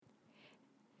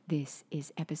This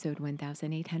is episode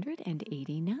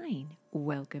 1889.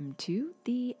 Welcome to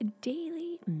the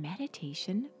Daily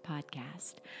Meditation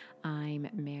Podcast. I'm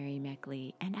Mary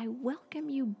Meckley, and I welcome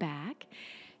you back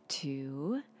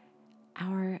to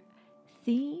our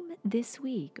theme this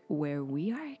week, where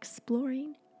we are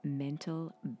exploring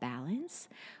mental balance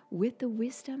with the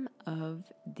wisdom of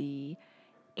the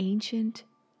ancient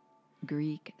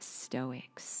Greek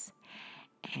Stoics.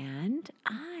 And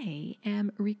I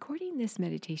am recording this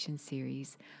meditation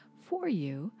series for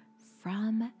you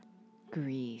from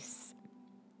Greece.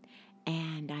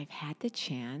 And I've had the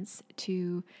chance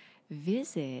to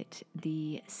visit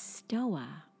the Stoa,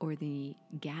 or the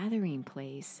gathering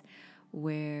place,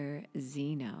 where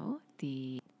Zeno,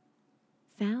 the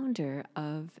founder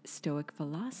of Stoic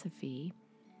philosophy,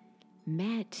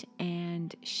 met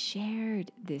and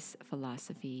shared this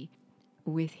philosophy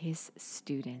with his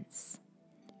students.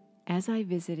 As I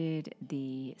visited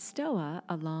the Stoa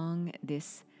along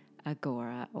this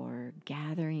agora, or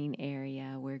gathering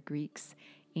area where Greeks'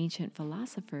 ancient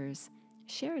philosophers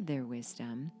shared their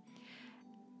wisdom,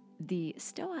 the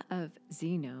Stoa of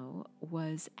Zeno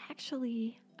was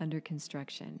actually under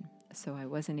construction, so I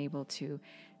wasn't able to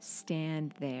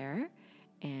stand there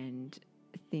and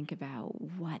think about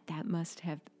what that must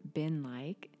have been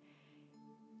like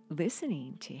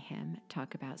listening to him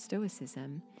talk about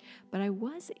Stoicism, but I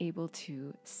was able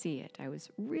to see it. I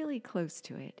was really close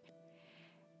to it.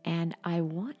 And I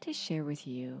want to share with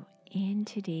you in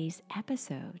today's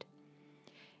episode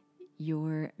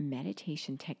your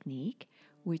meditation technique,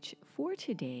 which for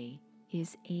today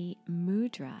is a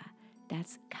mudra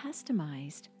that's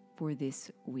customized for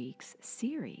this week's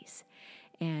series.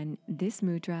 And this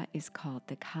mudra is called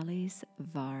the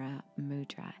Kalesvara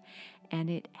Mudra, and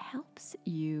it helps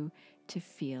you to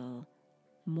feel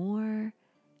more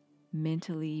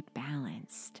mentally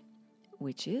balanced,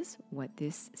 which is what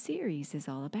this series is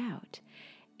all about.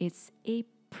 It's a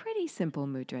pretty simple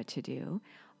mudra to do,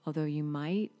 although you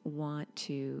might want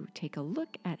to take a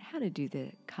look at how to do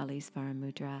the Kalesvara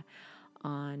Mudra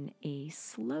on a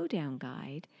slowdown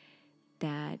guide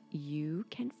that you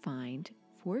can find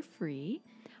for free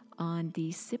on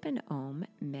the Sip and Om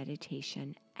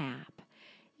meditation app.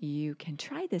 You can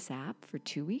try this app for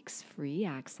 2 weeks free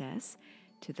access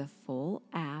to the full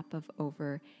app of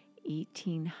over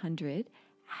 1,800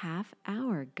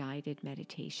 half-hour guided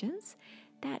meditations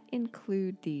that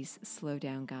include these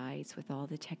slowdown guides with all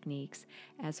the techniques,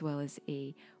 as well as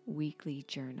a weekly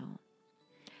journal.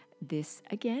 This,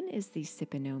 again, is the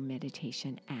Sip and Om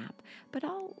meditation app, but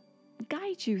I'll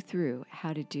guide you through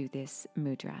how to do this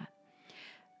mudra.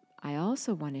 I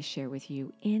also want to share with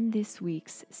you in this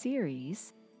week's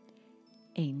series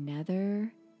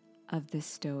another of the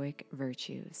Stoic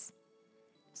virtues.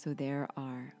 So there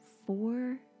are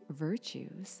 4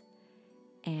 virtues,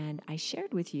 and I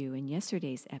shared with you in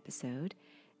yesterday's episode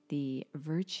the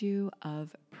virtue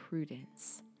of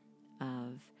prudence,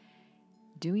 of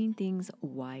doing things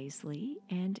wisely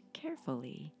and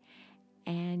carefully,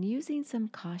 and using some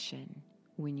caution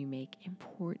when you make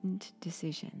important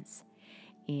decisions.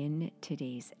 In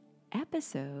today's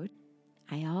episode,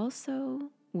 I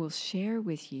also will share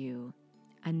with you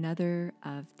another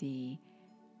of the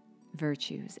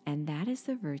virtues, and that is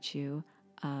the virtue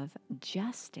of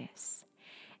justice.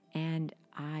 And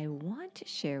I want to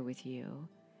share with you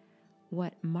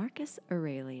what Marcus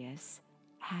Aurelius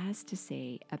has to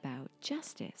say about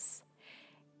justice.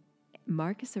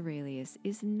 Marcus Aurelius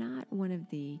is not one of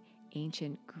the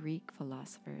ancient Greek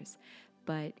philosophers,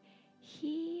 but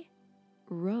he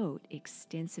wrote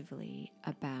extensively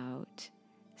about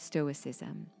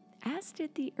Stoicism, as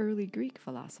did the early Greek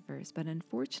philosophers, but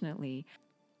unfortunately,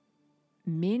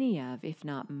 many of, if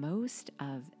not most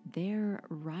of, their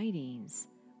writings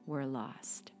were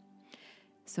lost.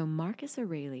 So Marcus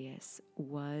Aurelius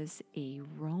was a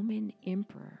Roman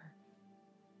emperor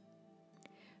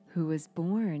who was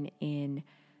born in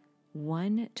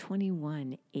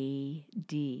 121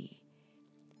 A.D.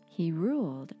 He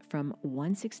ruled from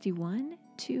 161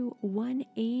 to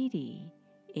 180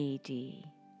 A.D.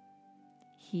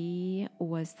 He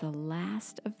was the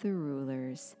last of the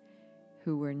rulers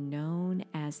who were known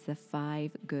as the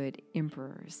 5 good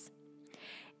emperors.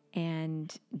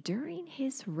 And during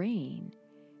his reign,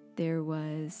 there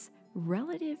was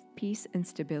relative peace and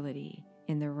stability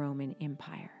in the Roman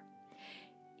Empire.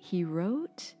 He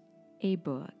wrote a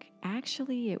book.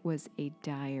 Actually, it was a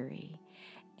diary,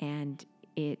 and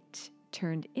it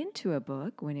turned into a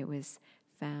book when it was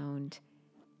found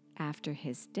after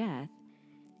his death,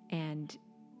 and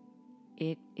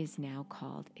it is now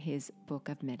called his Book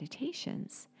of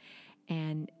Meditations.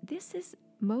 And this is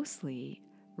mostly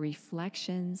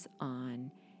reflections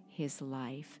on his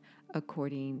life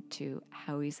according to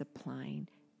how he's applying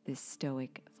this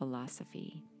Stoic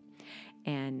philosophy.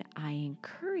 And I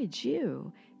encourage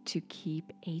you to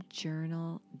keep a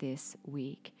journal this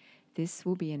week. This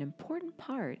will be an important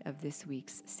part of this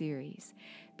week's series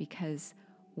because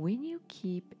when you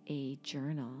keep a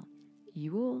journal,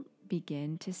 you will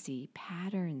begin to see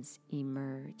patterns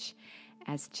emerge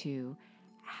as to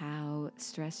how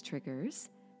stress triggers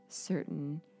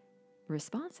certain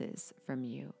responses from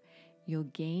you.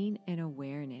 You'll gain an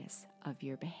awareness of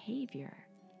your behavior,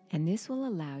 and this will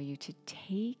allow you to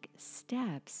take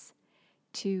steps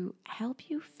to help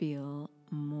you feel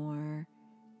more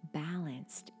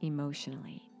balanced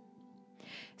emotionally.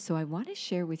 So I want to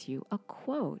share with you a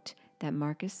quote that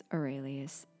Marcus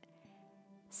Aurelius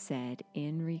said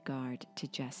in regard to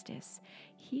justice.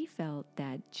 He felt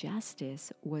that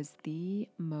justice was the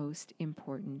most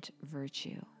important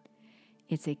virtue.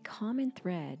 It's a common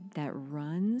thread that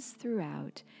runs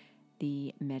throughout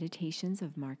the Meditations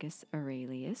of Marcus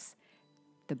Aurelius,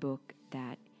 the book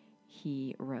that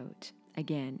he wrote.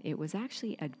 Again, it was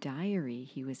actually a diary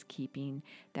he was keeping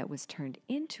that was turned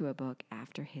into a book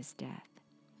after his death.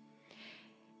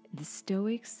 The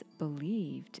Stoics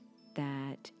believed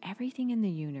that everything in the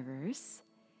universe,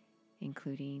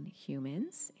 including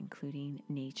humans, including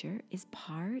nature, is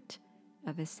part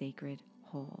of a sacred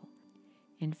whole.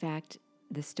 In fact,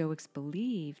 the Stoics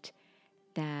believed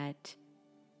that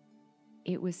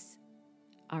it was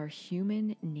our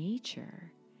human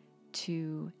nature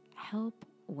to help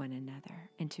one another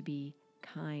and to be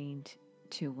kind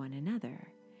to one another,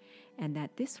 and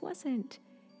that this wasn't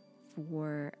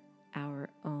for our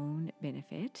own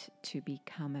benefit to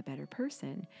become a better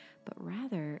person, but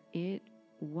rather it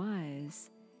was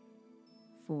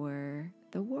for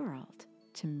the world,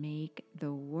 to make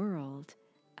the world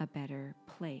a better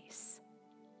place.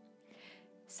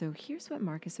 So here's what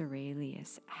Marcus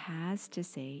Aurelius has to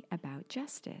say about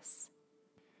justice.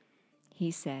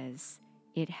 He says,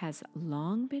 "It has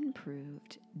long been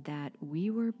proved that we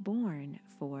were born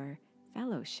for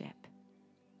fellowship."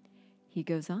 He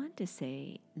goes on to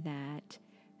say that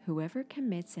whoever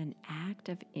commits an act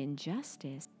of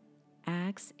injustice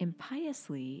acts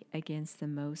impiously against the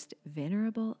most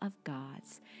venerable of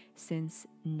gods, since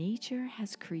nature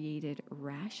has created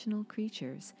rational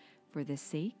creatures for the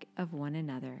sake of one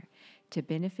another, to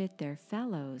benefit their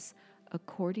fellows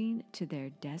according to their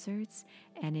deserts,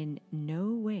 and in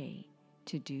no way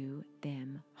to do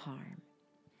them harm.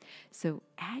 So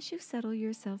as you settle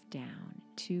yourself down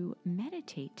to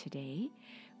meditate today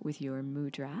with your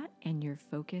mudra and your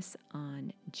focus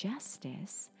on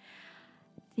justice,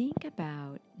 think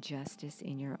about justice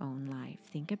in your own life.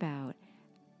 Think about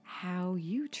how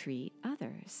you treat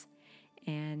others.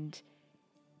 And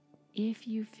if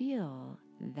you feel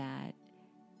that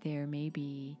there may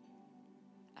be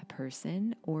a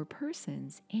person or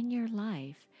persons in your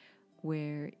life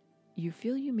where you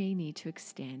feel you may need to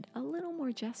extend a little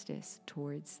more justice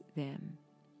towards them,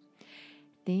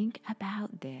 think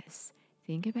about this.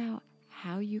 Think about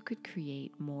how you could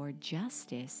create more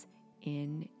justice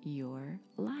in your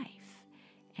life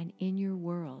and in your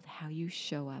world, how you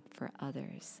show up for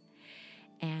others.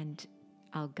 And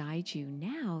I'll guide you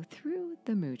now through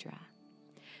the mudra.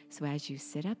 So as you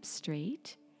sit up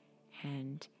straight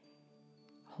and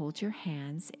hold your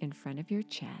hands in front of your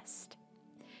chest,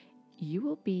 you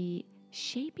will be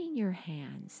shaping your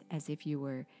hands as if you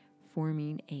were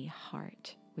forming a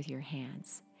heart with your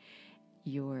hands.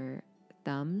 Your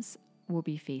thumbs will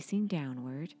be facing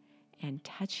downward and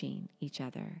touching each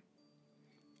other.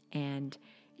 And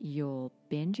you'll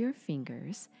bend your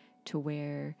fingers to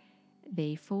where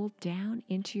they fold down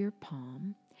into your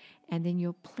palm, and then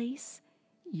you'll place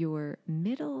your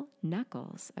middle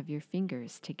knuckles of your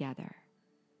fingers together.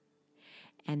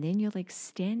 And then you'll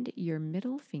extend your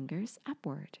middle fingers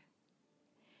upward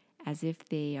as if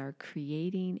they are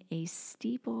creating a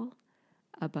steeple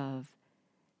above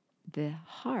the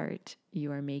heart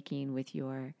you are making with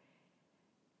your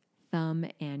thumb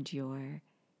and your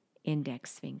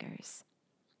index fingers.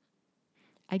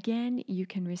 Again, you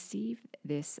can receive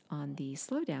this on the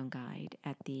Slowdown Guide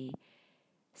at the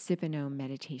Sipano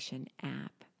Meditation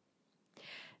app.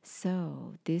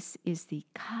 So this is the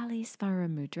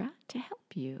Kalisvara Mudra to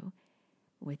help you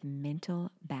with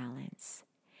mental balance.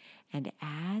 And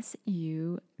as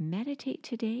you meditate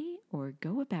today or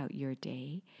go about your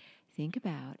day, think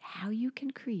about how you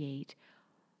can create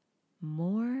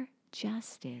more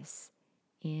justice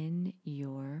in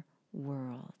your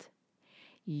world.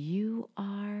 You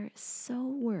are so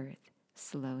worth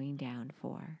slowing down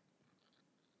for.